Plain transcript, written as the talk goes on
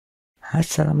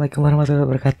Assalamualaikum warahmatullahi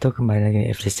wabarakatuh. Kembali lagi di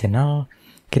FPS channel.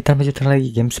 Kita lanjutkan lagi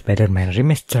game Spider-Man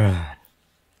Remastered,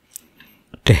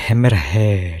 The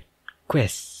Hammerhead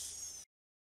Quest.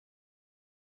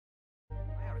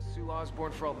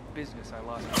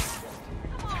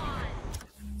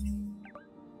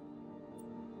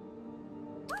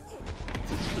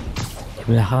 Di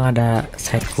belakang ada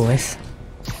side quest.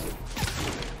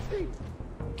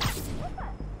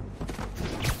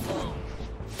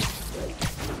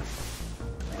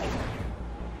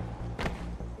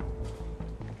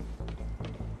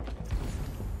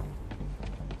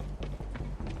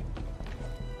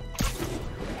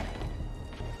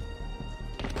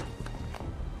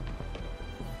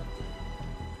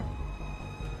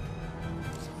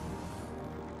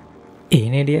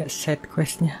 Ini dia side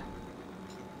questnya.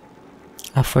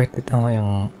 Avoid itu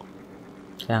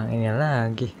yang ini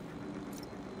lagi.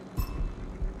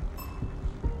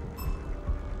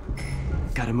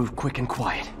 Gotta move quick and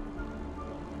quiet.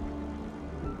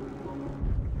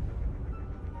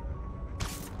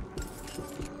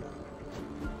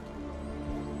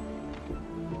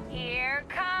 Here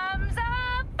comes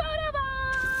a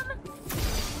photobomb!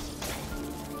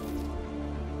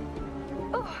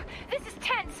 Oh, this is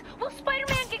tense. Will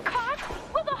Spider-Man get caught?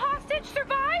 Will the hostage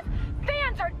survive?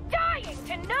 Fans are dying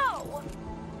to know!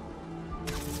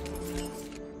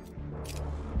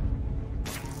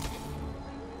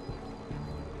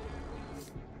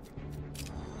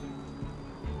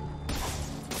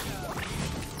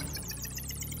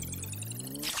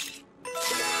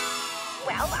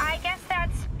 Well, I guess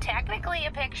that's technically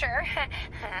a picture.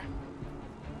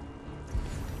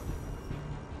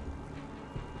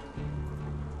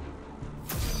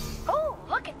 Oh,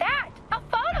 look at that! A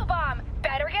photobomb!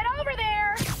 Better get over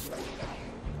there!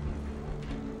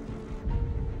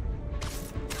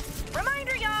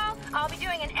 Reminder, y'all, I'll be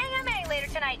doing an AMA later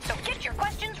tonight, so get your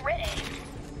questions ready.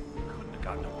 Couldn't have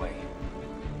gotten away.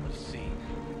 Let's see.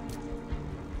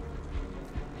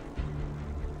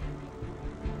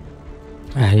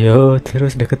 Ayo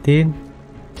terus deketin.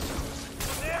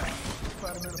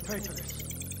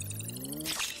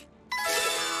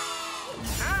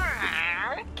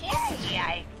 Okay,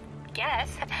 I guess.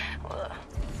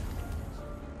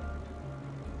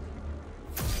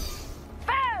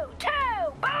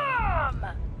 Photobomb!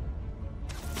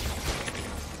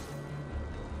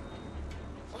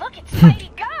 Look at Spidey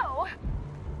go!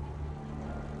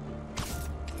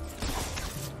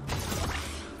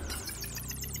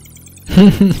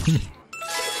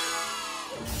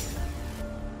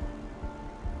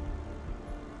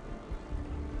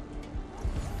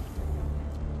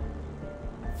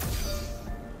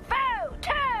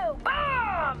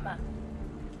 Photobomb!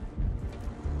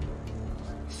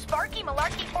 Sparky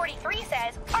Malarkey 43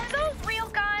 says, "Are those real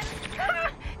guns?"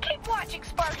 Keep watching,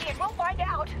 Sparky, and we'll find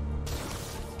out.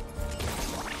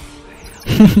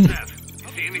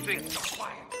 See anything?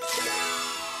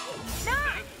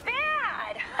 Not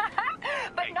bad,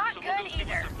 but not good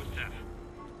either.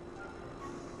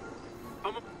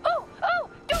 Oh, oh!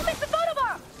 Don't miss the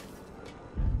photobomb!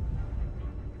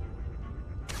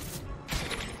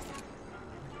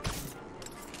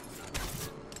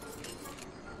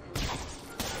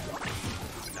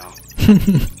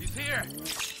 He's here!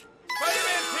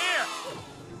 Spider-Man's here!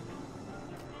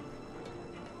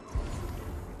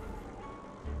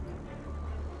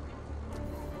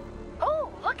 Oh,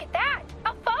 look at that!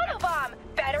 A photobomb!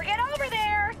 Better get over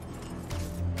there!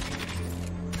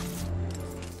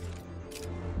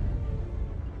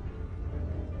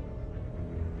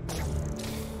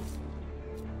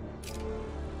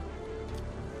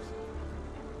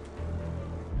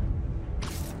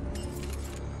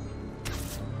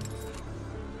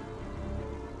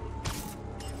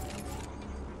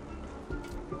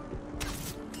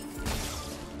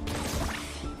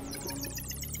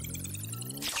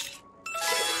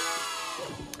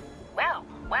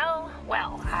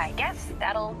 Well, I guess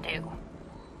that'll do.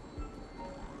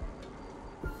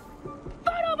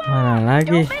 Photobomb! Mana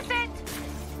lagi? Don't miss it!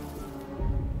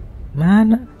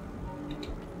 Mana?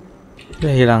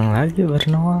 Udah hilang lagi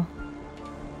Bernoa.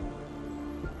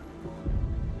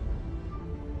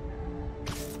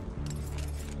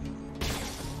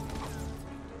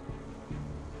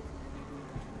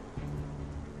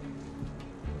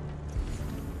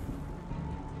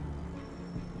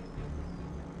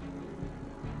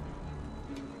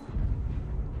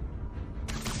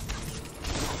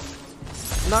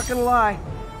 Not gonna lie,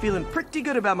 feeling pretty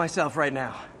good about myself right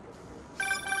now.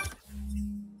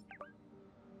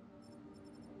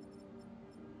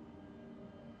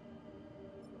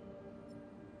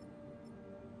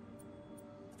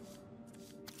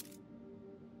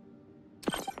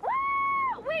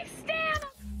 Woo! We stand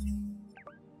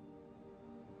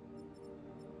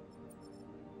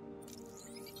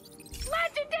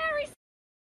legendary!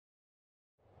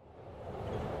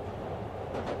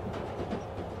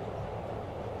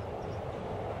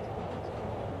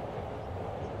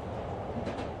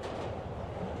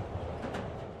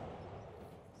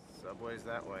 Subway's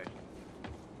that way.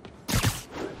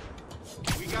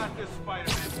 We got this,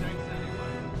 Spider-Man. Thanks anyway.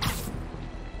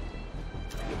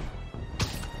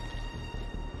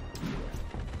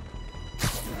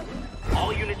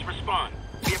 All units respond.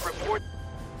 We have report.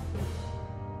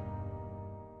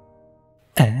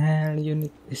 All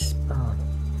unit respond.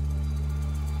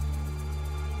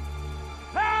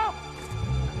 Help!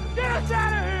 Get us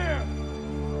out of here!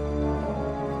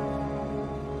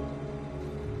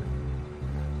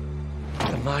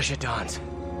 The Majidons.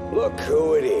 Look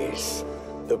who it is.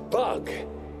 The Bug.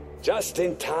 Just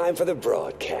in time for the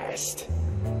broadcast.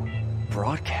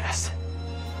 Broadcast?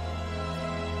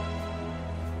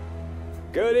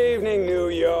 Good evening, New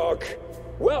York.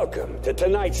 Welcome to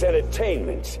tonight's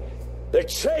entertainment. The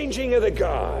changing of the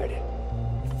guard.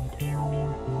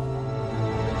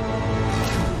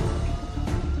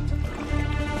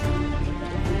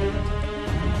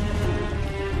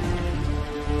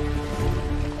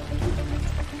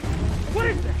 What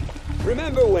is that?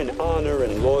 Remember when honor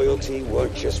and loyalty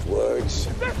weren't just words?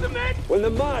 That's the man! When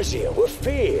the Maggia were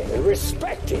feared and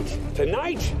respected?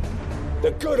 Tonight,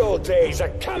 the good old days are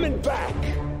coming back.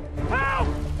 Help!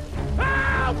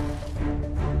 Help!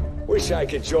 Wish I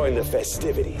could join the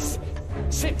festivities.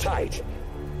 Sit tight.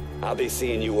 I'll be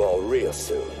seeing you all real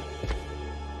soon.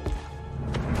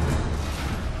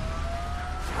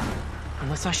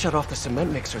 Unless I shut off the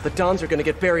cement mixer, the Dons are gonna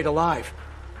get buried alive.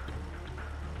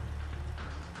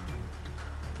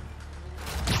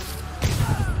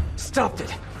 Stopped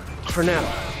it. For now.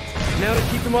 Now to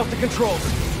keep them off the controls.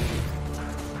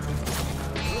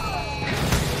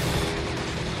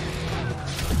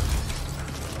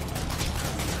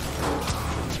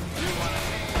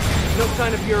 No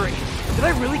sign of Yuri. Did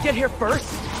I really get here first?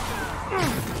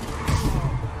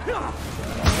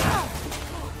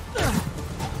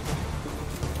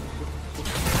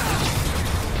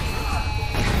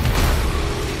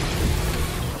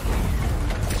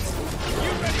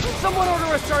 Someone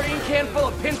order a sardine can full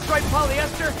of pinstripe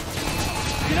polyester?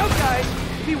 You know, guys,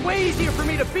 it'd be way easier for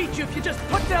me to beat you if you just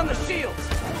put down the shields.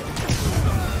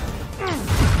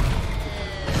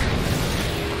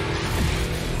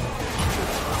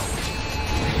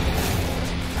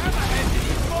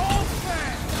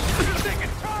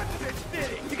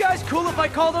 You guys cool if I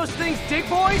call those things dig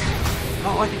boys?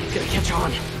 Oh, I think he's gonna catch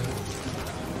on.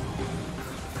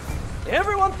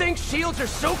 Everyone thinks shields are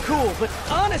so cool, but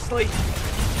honestly,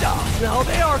 no,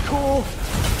 they are cool.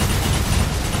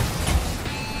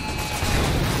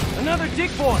 Another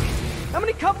dig boy. How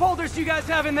many cup holders do you guys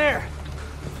have in there?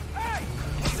 Hey!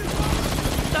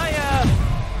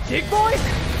 Dig boys?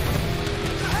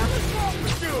 What the hell is wrong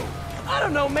with you? I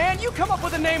don't know, man. You come up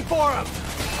with a name for them.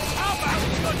 How about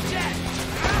your jet?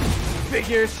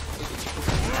 Figures.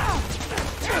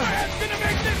 That's gonna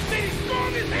make this city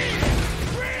strong as hell!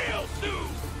 Real soon!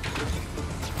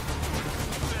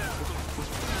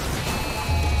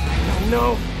 Oh no,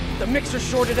 the mixer's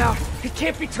shorted out. It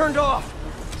can't be turned off.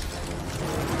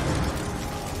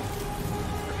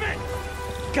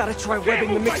 Gotta try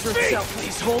webbing the mixer itself.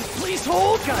 Please hold, please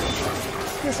hold. Got it.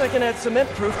 Guess I can add cement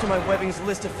proof to my webbing's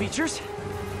list of features.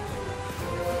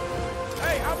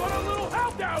 Hey, how about a little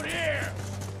help out here?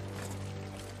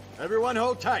 Everyone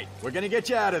hold tight. We're gonna get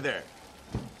you out of there.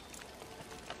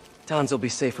 Dons will be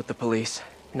safe with the police.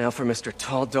 Now for Mr.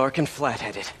 Tall, Dark, and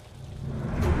Flat-Headed.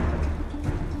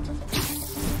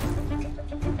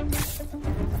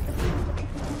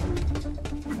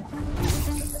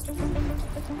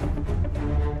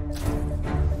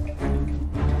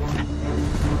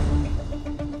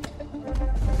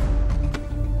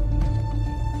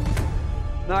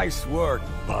 Nice work,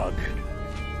 Bug.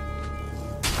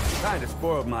 Kinda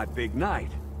spoiled my big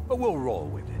night, but we'll roll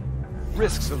with it.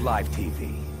 Risks of live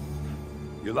TV.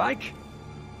 You like?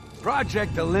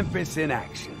 Project Olympus in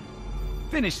action.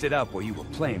 Finished it up while you were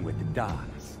playing with the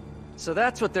Dons. So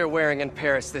that's what they're wearing in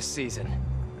Paris this season.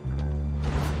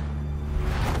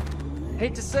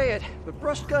 Hate to say it, but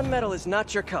brushed gunmetal is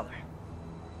not your color.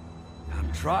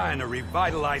 I'm trying to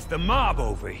revitalize the mob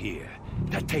over here.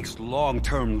 That takes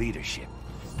long-term leadership.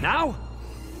 Now,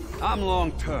 I'm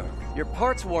long-term. Your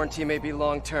parts warranty may be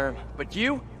long-term, but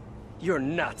you're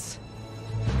nuts.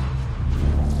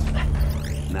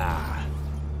 Nah.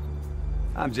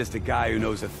 I'm just a guy who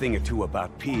knows a thing or two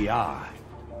about PR.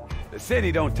 The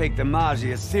city don't take the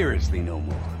Maggia seriously no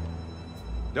more.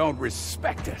 Don't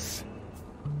respect us.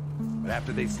 But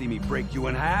after they see me break you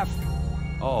in half,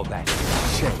 all that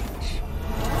will change.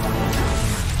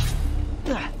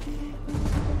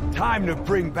 Time to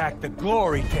bring back the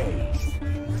glory days.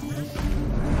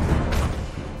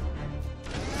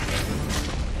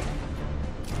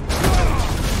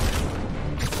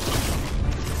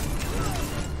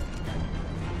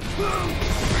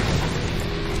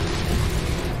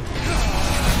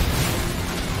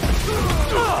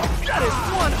 That is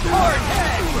one hard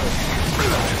head!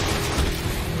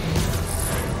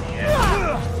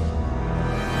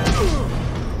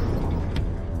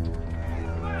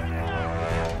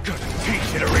 Gonna teach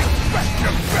you to respect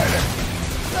them better.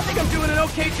 I think I'm doing an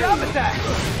okay job at that.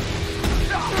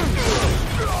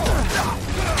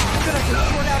 Bet I can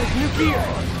sort out his new gear.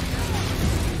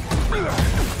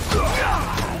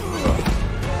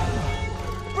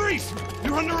 Freeze!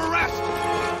 You're under arrest!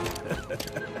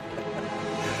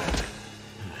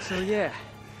 So yeah,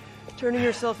 turning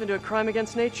yourself into a crime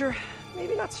against nature,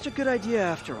 maybe not such a good idea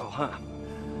after all, huh?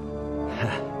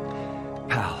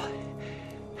 Pal,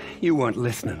 you weren't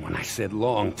listening when I said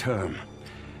long term.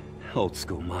 Old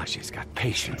school Masha's got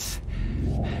patience.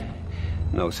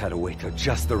 Knows how to wait till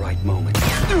just the right moment.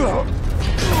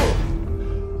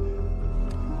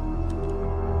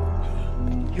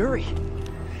 Yuri!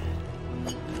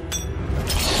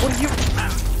 What are you...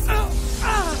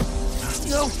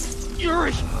 No!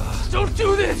 Yuri! Don't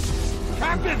do this!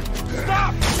 Captain,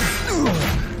 stop!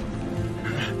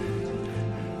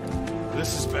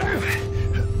 This is bad.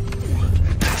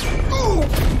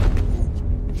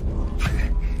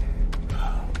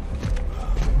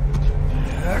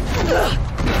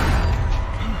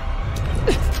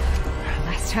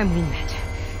 Last time we met,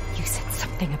 you said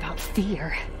something about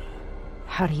fear.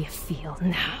 How do you feel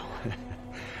now?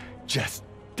 Just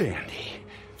dandy.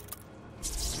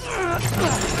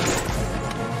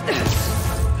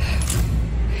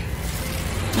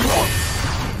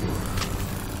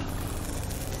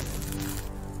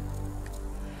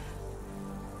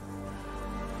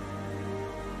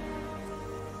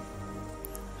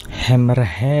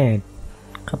 Hammerhead,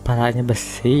 kepalanya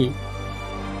besi.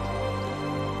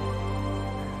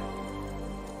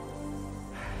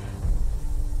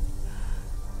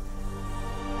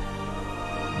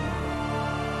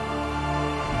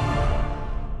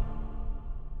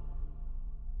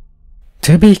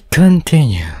 To be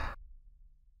continued.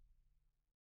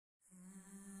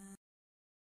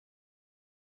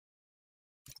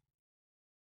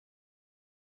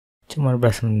 Cuma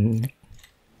 12 menit.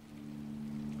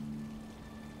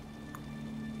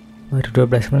 Baru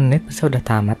 12 menit masa udah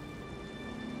tamat.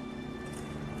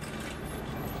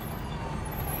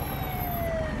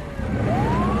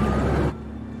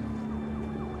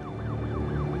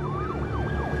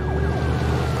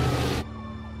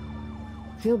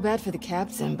 Feel bad for the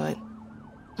captain, but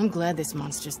I'm glad this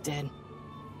monster's dead.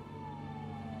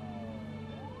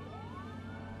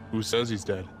 Who says he's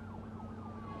dead?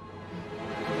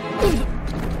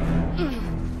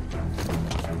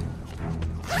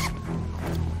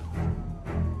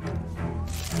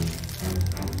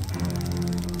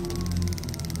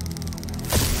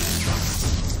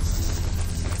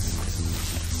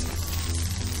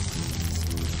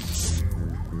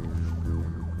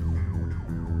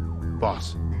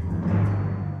 Boss.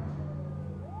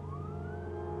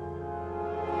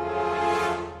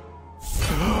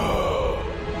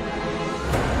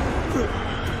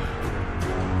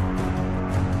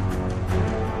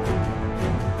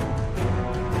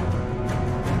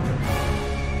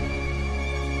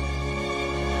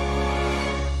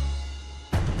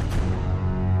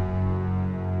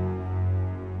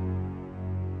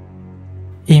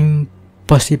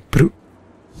 Impossible.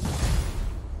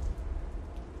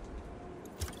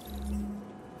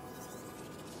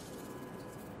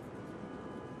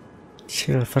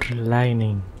 Silver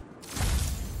lining.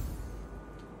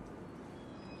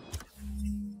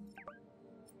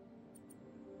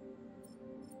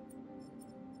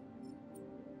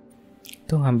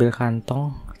 Tuh ngambil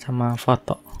kantong sama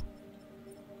foto.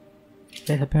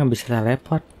 Ya tapi nggak bisa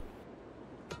teleport.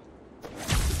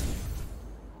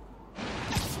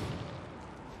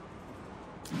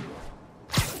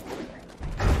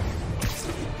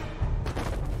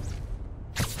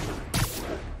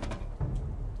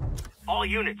 All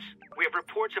units, we have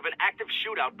reports of an active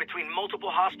shootout between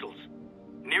multiple hostiles.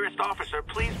 Nearest officer,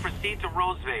 please proceed to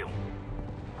Rosevale.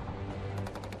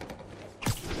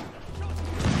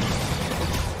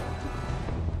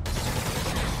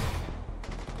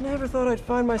 Never thought I'd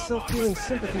find myself feeling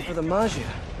sympathy for the Maggia.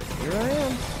 Here I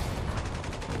am.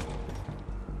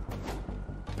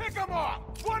 Pick them off,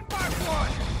 one by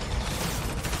one!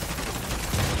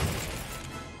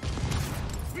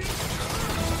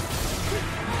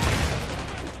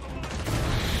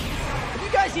 Have you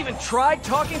guys guys even tried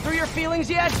talking through your feelings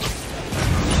yet?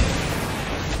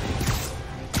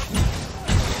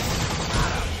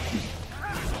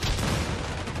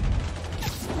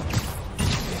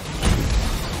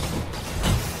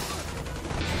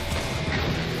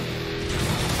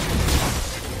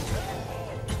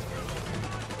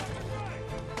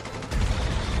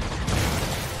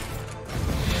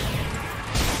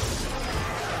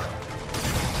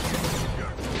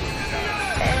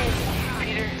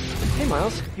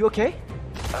 Miles, you okay?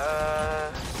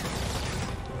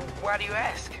 Why do you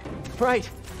ask? Right.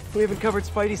 We haven't covered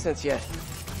Spidey sense yet.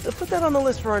 Let's put that on the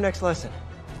list for our next lesson.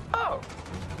 Oh,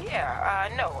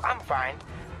 yeah, no, I'm fine.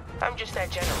 I'm just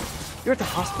that general. You're at the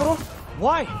hospital?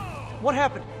 Why? What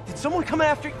happened? Did someone come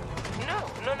after you? No,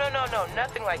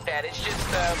 nothing like that. It's just,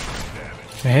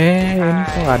 Ini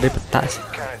kok ada peta sih?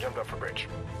 kinda jumped off a bridge.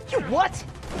 You what?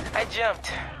 I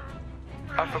jumped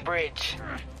off a bridge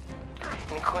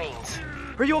in Queens.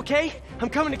 Are you okay? I'm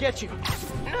coming to get you.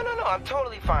 No, I'm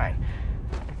totally fine.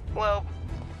 Well,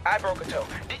 I broke a toe.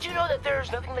 Did you know that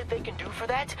there's nothing that they can do for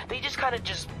that? They just kind of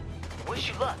just wish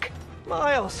you luck.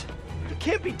 Miles, you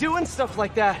can't be doing stuff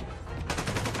like that.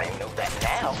 I know that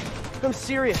now. I'm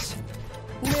serious.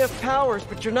 You may have powers,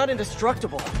 but you're not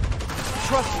indestructible.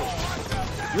 Trust me.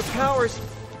 Your powers...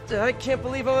 I can't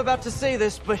believe I'm about to say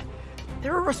this, but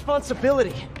they're a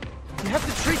responsibility. You have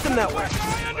to treat them that way.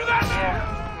 Yeah,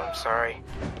 I'm sorry.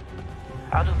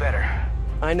 I'll do better.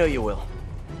 I know you will.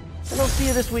 And I'll see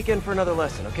you this weekend for another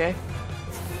lesson, okay?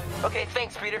 Okay,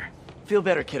 thanks, Peter. Feel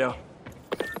better, kiddo.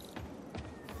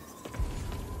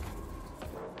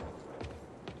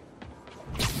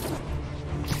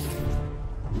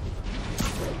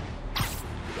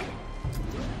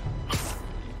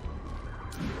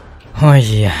 Oh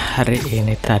iya, hari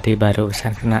ini tadi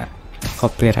barusan kena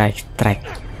copyright strike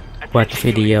buat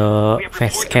video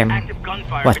facecam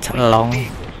watch along.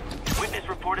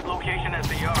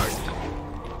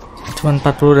 Cuman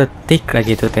 40 detik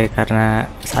lagi tuh teh, karena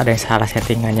ada yang salah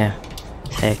settingannya.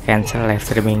 Saya cancel live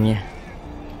streamingnya.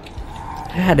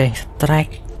 Ada yang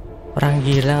strike, orang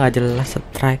gila nggak jelas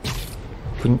strike.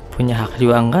 Punya hak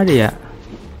juga enggak dia?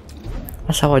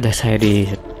 Masa wajah saya di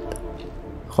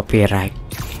copyright?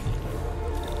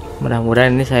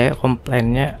 Mudah-mudahan ini saya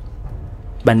komplainnya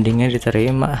bandingnya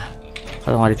diterima.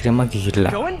 Kalau nggak diterima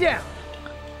gila.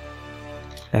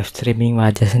 Live streaming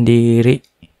wajah sendiri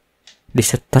di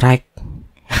strike.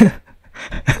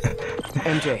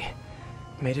 MJ,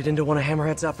 made it into one of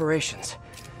Hammerhead's operations.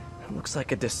 It looks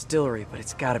like a distillery, but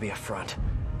it's gotta be a front.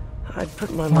 I'd put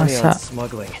my money on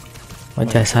smuggling.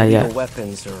 Wajah saya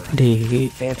di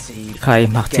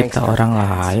klaim hak cipta orang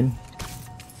lain.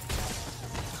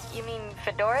 You mean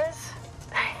fedoras?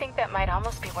 I think that might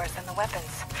almost be worse than the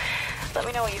weapons. Let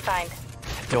me know what you find.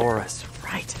 Fedoras,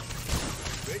 right.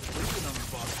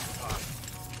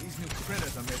 These new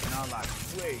printers are making our life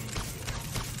way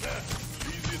easier.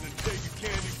 Easier than taking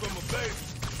candy from a baby.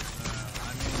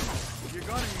 I mean, if you're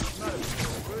gonna use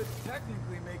medicine, we're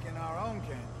technically making our own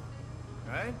candy,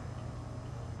 right?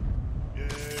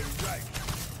 Yeah, right.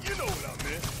 You know what I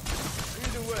meant.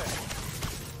 Either way.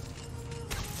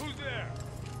 Who's there?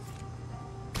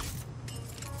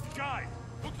 Guys,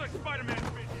 looks like Spider-Man's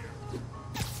been here.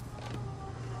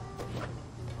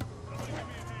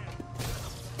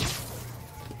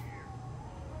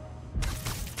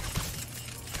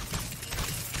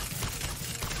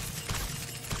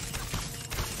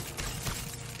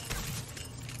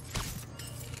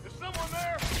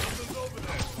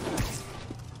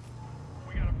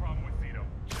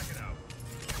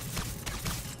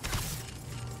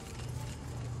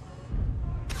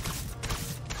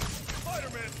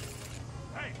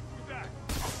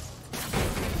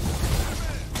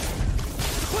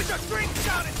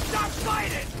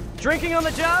 Drinking on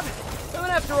the job? I'm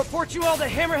gonna have to report you all to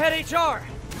Hammerhead HR.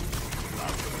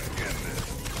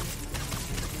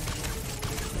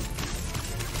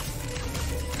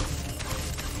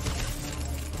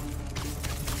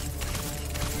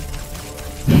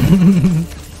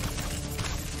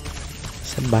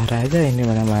 Sebar aja ini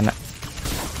mana-mana.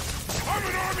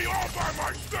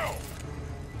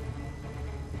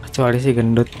 Kecuali si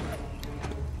gendut.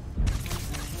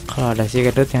 Kalau ada si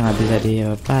gendut yang nggak bisa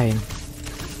diapain.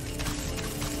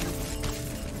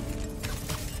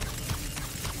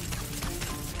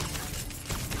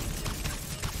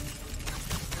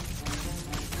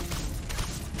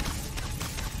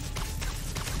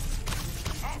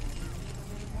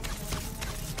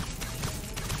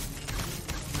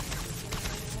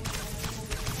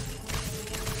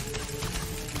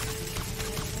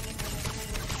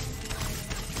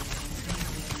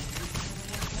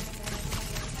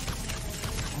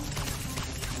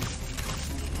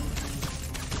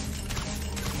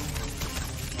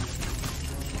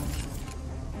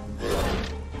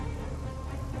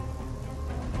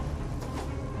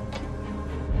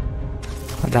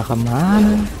 Ada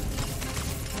kemana?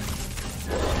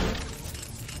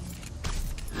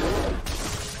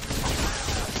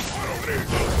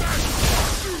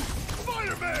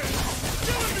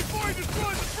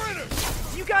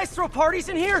 You guys throw parties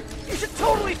in here? You should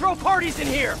totally throw parties in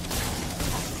here!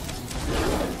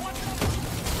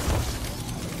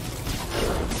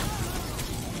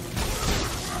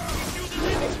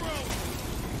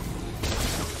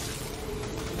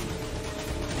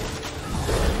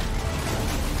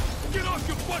 Get off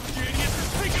your butt, you idiot!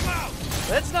 Take him out!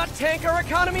 Let's not tank our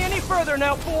economy any further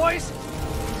now, boys!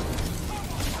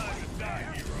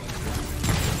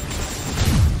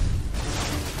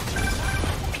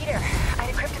 Peter, I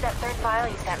decrypted that third file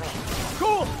you sent me.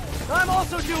 Cool! I'm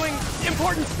also doing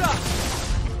important stuff!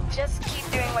 Just keep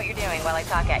doing what you're doing while I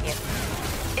talk at you.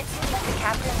 It seems like the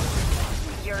captain,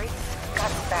 Yuri's, got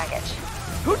some baggage.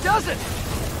 Who doesn't?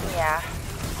 Yeah.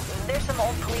 There's some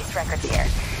old police records here.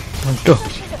 Aduh. So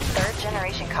she's a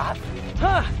third-generation cop?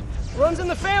 Huh! Runs in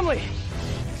the family!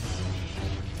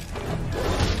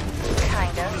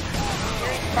 Kind of.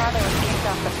 Yuri's father was kicked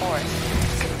off the force,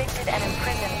 convicted and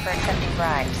imprisoned for accepting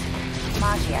bribes.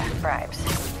 Magia bribes.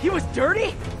 He was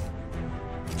dirty?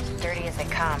 Dirty as they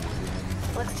come.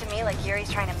 Looks to me like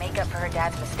Yuri's trying to make up for her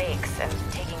dad's mistakes and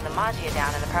taking the Magia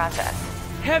down in the process.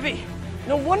 Heavy!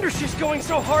 No wonder she's going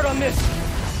so hard on this!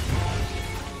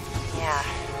 Yeah.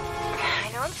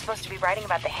 I know I'm supposed to be writing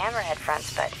about the Hammerhead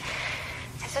fronts, but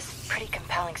it's just pretty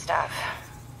compelling stuff.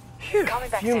 Phew, Call me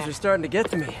back fumes soon. are starting to get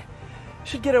to me.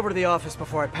 Should get over to the office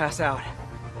before I pass out.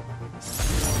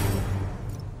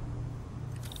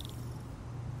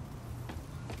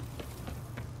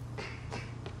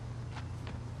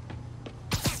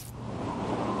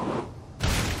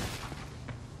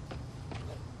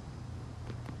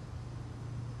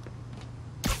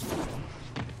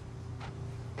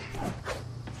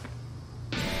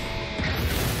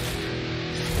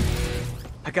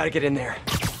 I gotta get in there.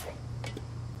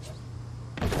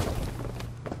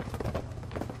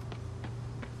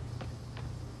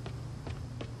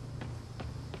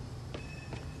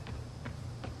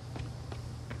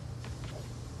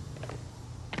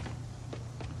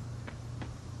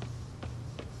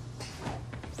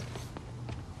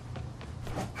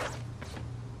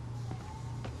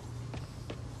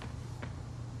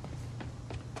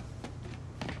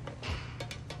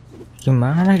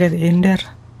 Gimana get in there?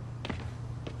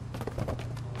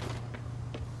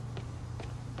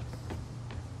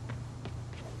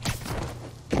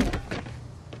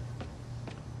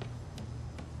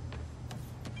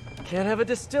 Can't have a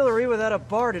distillery without a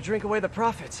bar to drink away the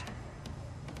profits.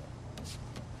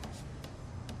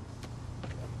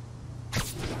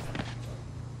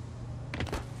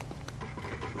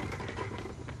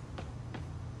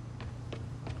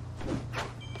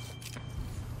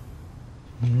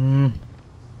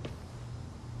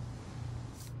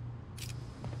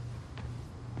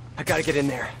 I gotta get in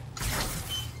there.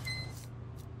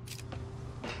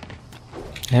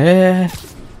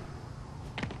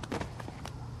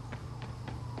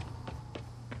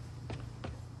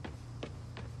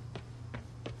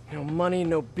 No money,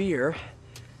 no beer,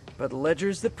 but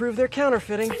ledgers that prove they're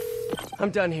counterfeiting.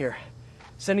 I'm done here.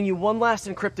 Sending you one last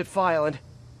encrypted file and...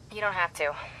 You don't have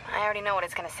to. I already know what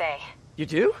it's gonna say. You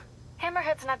do?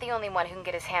 Hammerhead's not the only one who can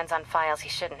get his hands on files he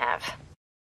shouldn't have.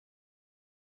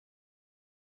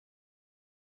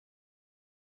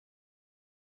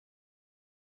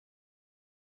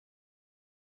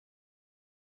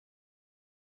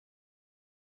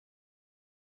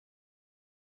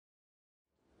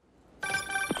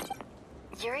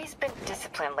 Yuri's been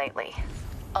disciplined lately.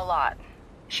 A lot.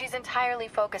 She's entirely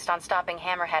focused on stopping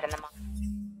Hammerhead and the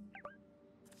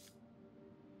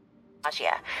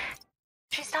Magia.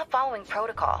 She stopped following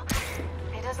protocol.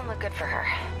 It doesn't look good for her.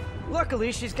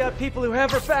 Luckily, she's got people who have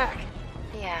her back.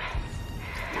 Yeah.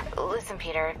 Listen,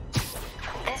 Peter.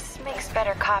 This makes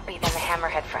better copy than the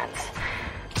Hammerhead friends.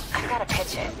 I've got to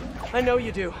pitch it. I know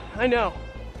you do. I know.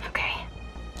 Okay.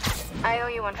 I owe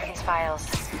you one for these files.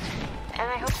 And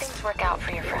I hope things work out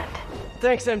for your friend.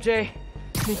 Thanks, MJ.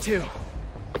 Me too.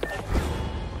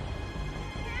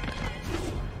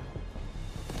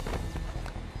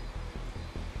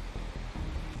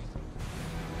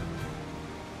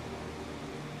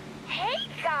 Hey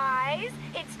guys!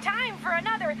 It's time for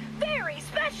another very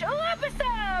special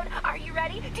episode! Are you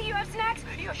ready? Do you have snacks?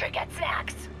 You should get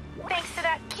snacks! Thanks to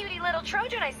that cutie little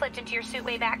Trojan I slipped into your suit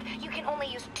way back, you can only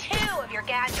use 2 of your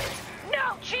gadgets.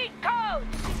 No cheat codes!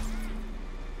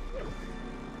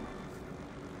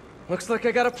 Looks like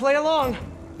I gotta play along.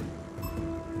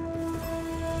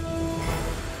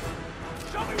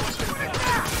 That's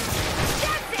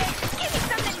it! Give me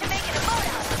something to make it a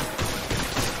photo!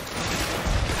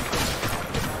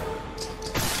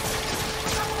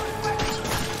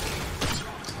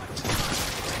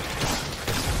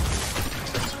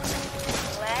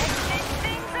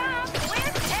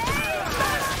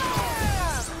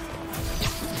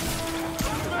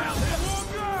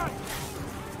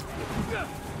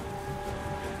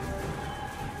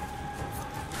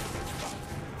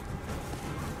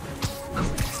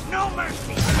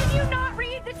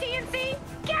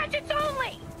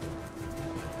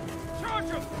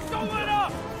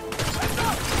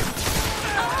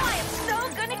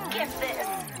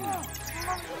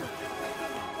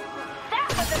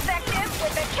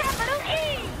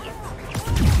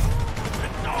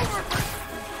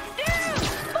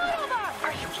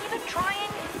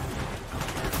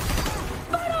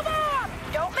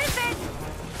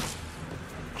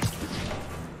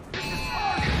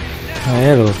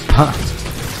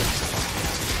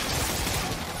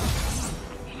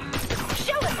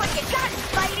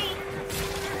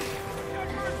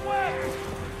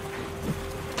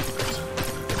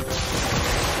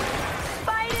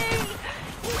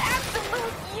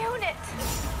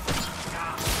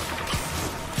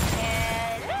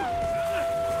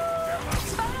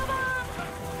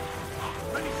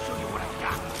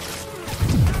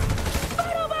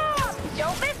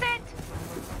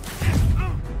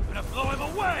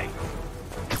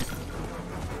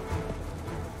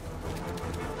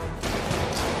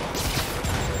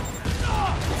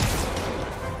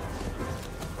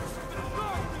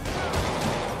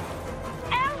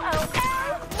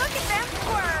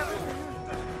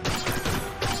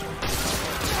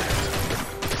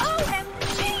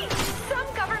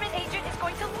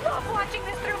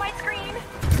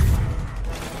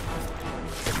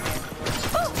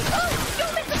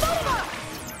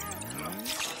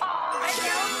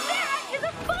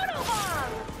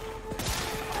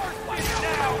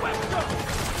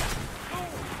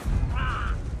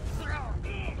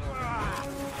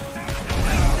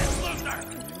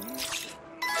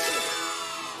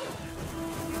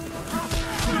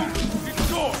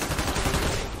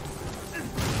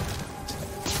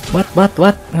 What?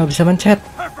 Nggak bisa mencet.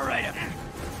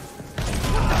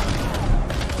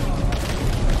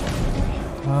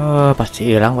 Oh,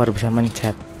 pasti hilang baru bisa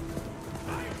mencet.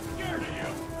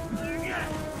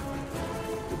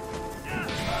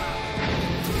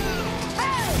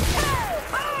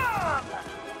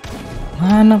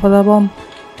 Mana pada bom?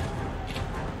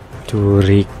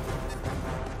 Curi.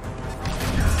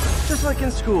 Just like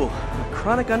in school, I'm a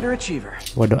chronic underachiever.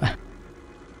 Waduh.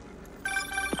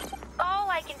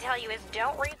 All I can tell you is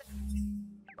don't read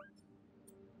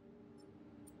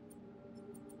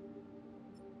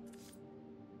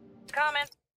the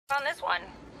comments on this one.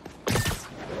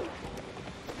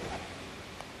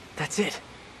 That's it.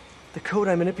 The code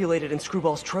I manipulated in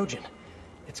Screwball's Trojan.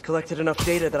 It's collected enough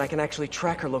data that I can actually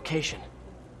track her location.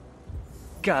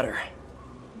 Got her.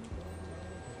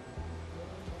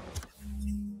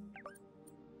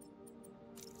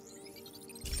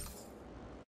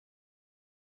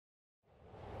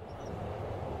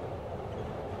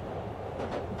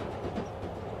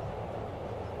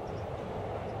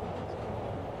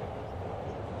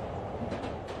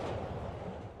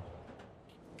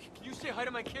 Can you say hi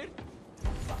to my kid?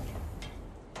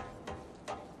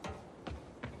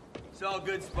 It's all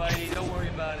good, Spidey. Don't worry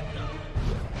about it.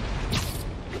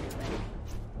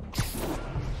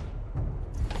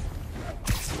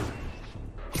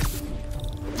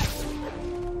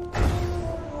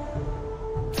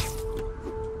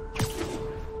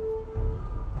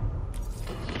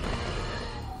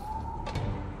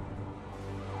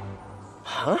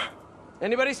 Huh?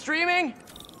 Anybody streaming?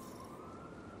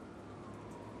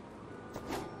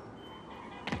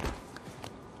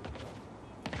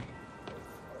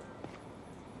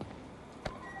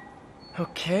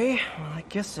 Okay, well, I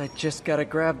guess I just gotta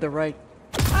grab the right...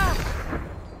 Ah!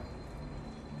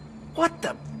 What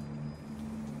the...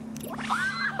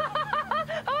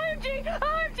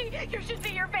 OMG! You should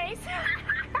see your face.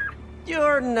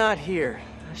 You're not here.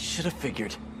 I should have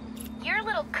figured. Your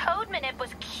little code manip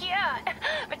was cute.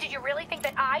 But did you really think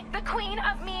that I, the queen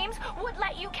of memes, would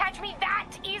let you catch me that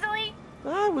easily?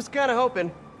 I was kinda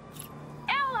hoping.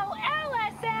 LOL,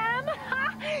 SM!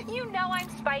 You know I'm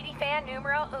Spidey fan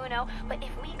numero uno, but if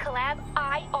we collab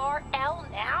IRL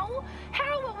now,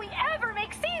 how will we ever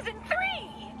make season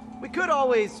 3? We could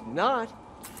always not.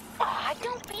 Aw,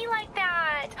 don't be like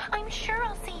that. I'm sure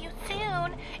I'll see you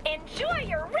soon. Enjoy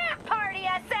your rap party,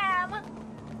 SM!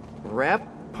 Rap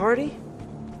party?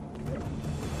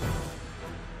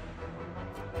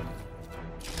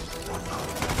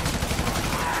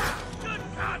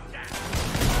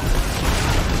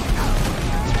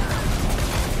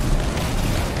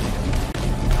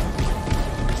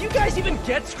 Do you guys even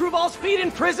get Screwball speed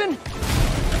in prison?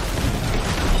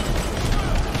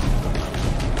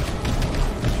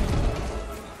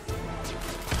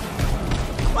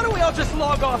 Why don't we all just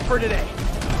log off for today?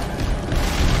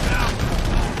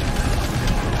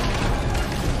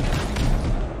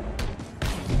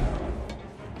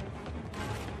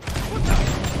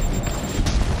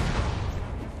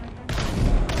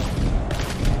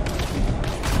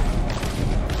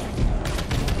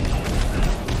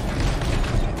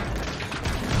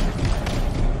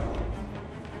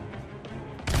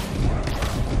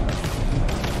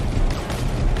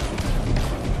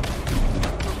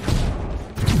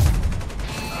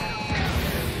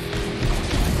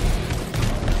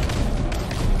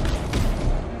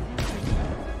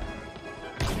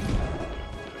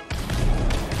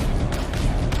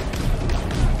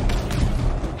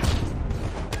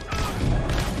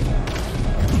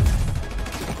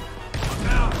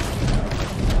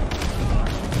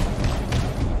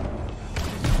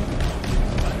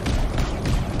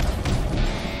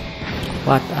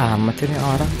 Kuat amat ini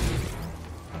orang. I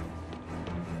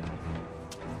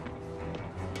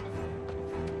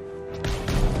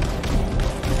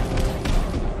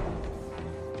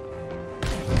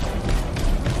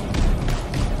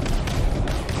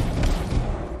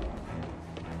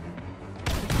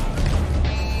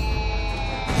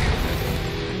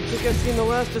think I've seen the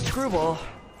last of Screwball.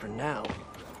 For now.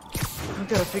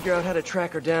 I've got to figure out how to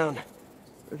track her down.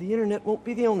 Or the internet won't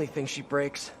be the only thing she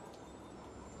breaks.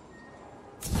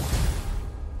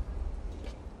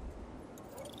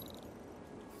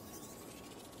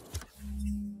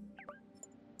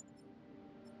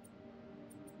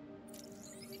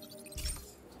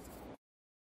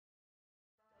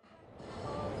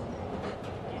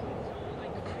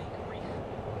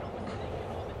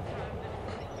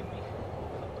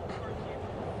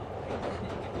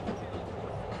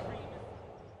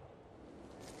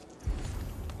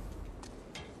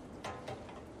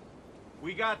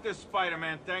 We got this,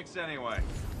 Spider-Man. Thanks anyway.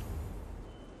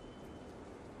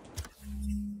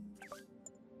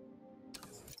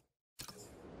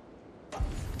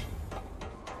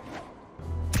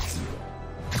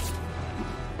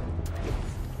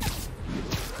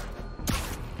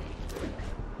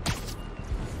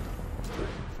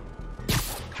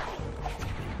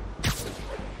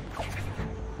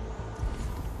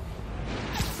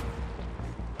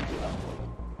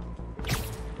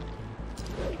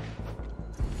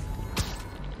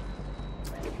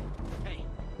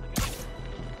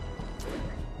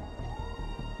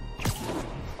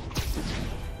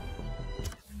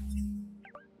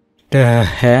 The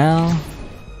hell?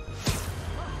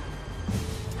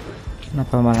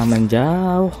 Kenapa malah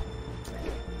menjauh?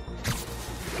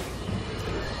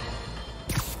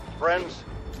 Friends,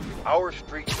 our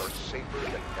streets are safer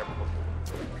than ever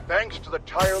before, thanks to the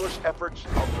tireless efforts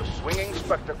of the swinging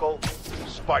spectacle,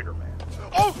 Spider-Man.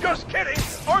 Oh, just kidding!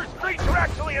 Our streets are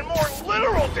actually in more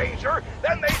literal danger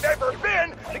than they've ever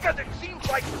been, because it seems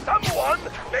like someone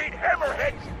made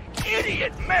Hammerhead's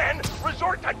idiot men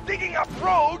resort to digging up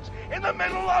roads in the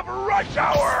middle of rush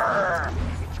hour!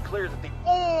 It's clear that the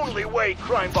only way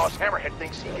crime boss Hammerhead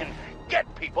thinks he can get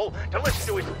people to listen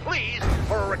to his pleas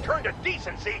for a return to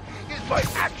decency is by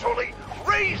actually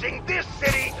razing this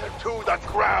city to the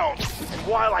ground. And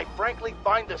while I frankly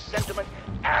find this sentiment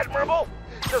admirable,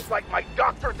 just like my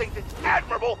doctor thinks it's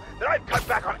admirable that I've cut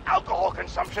back on alcohol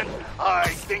consumption, I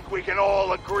think we can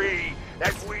all agree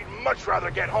that we'd much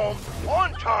rather get home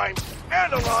on time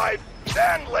and alive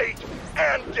than late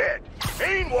and dead.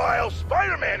 Meanwhile,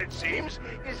 Spider-Man, it seems,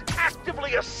 is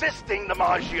actively assisting the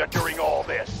Maggia during all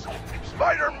this.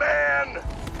 Spider-Man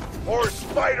or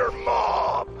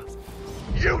Spider-Mob?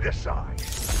 You decide.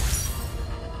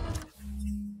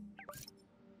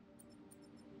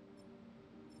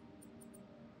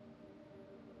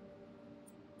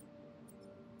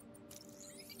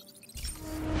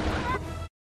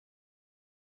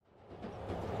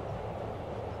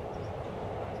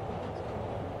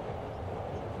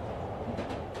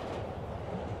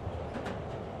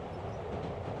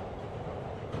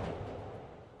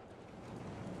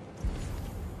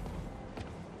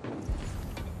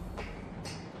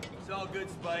 It's all good,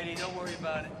 Spidey. Don't worry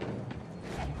about it.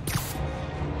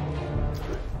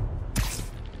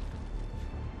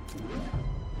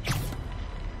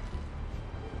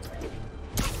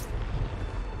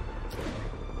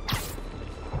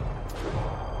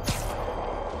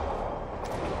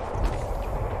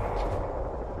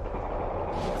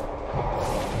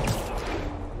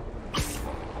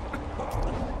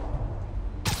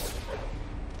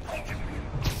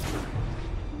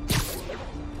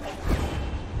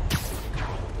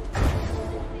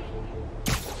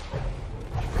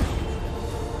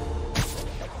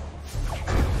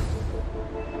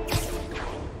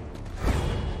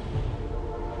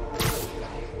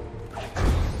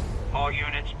 All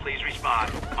units, please respond.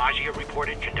 Maggia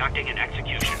reported conducting an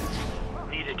execution.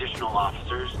 Need additional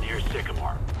officers near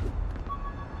Sycamore.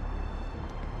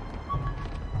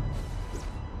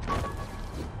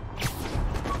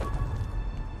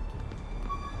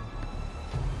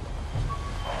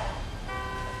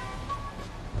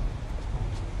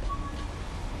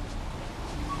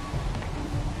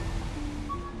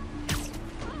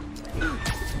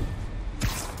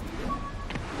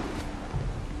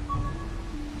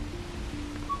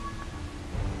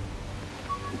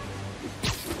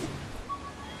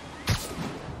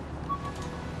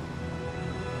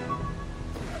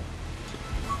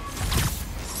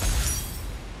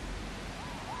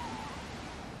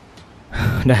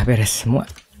 Udah beres semua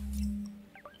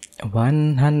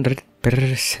 100%.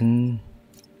 %.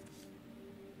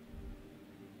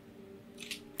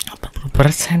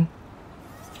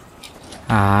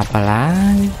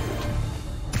 Apalagi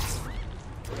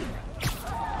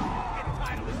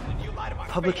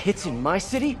Public hits in my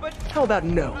city? How about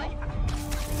no?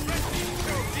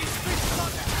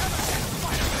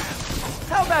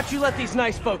 How about you let these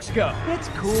nice folks go? It's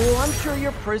cool. I'm sure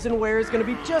your prison wear is gonna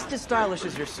be just as stylish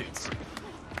as your suits.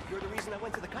 You're the reason I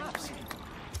went to the cops.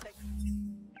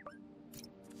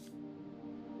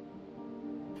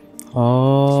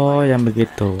 oh yang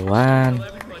begituan.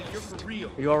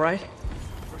 Are you alright?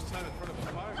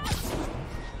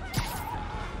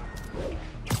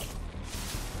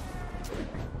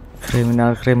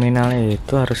 Kriminal-kriminal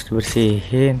itu harus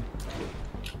dibersihin.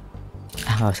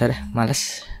 Nggak usah deh,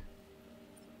 males.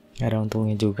 Nggak ada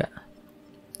untungnya juga.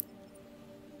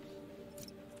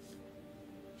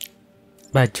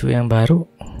 Baju yang baru.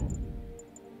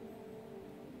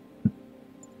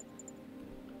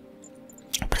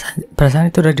 Perasaan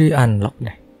itu udah di unlock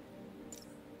deh.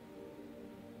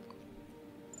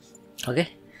 Oke,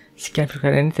 sekian video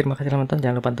kali ini. Terima kasih teman-teman.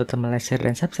 Jangan lupa untuk like, share,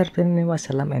 dan subscribe.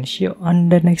 Wassalam and see you on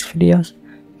the next videos.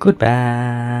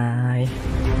 Goodbye.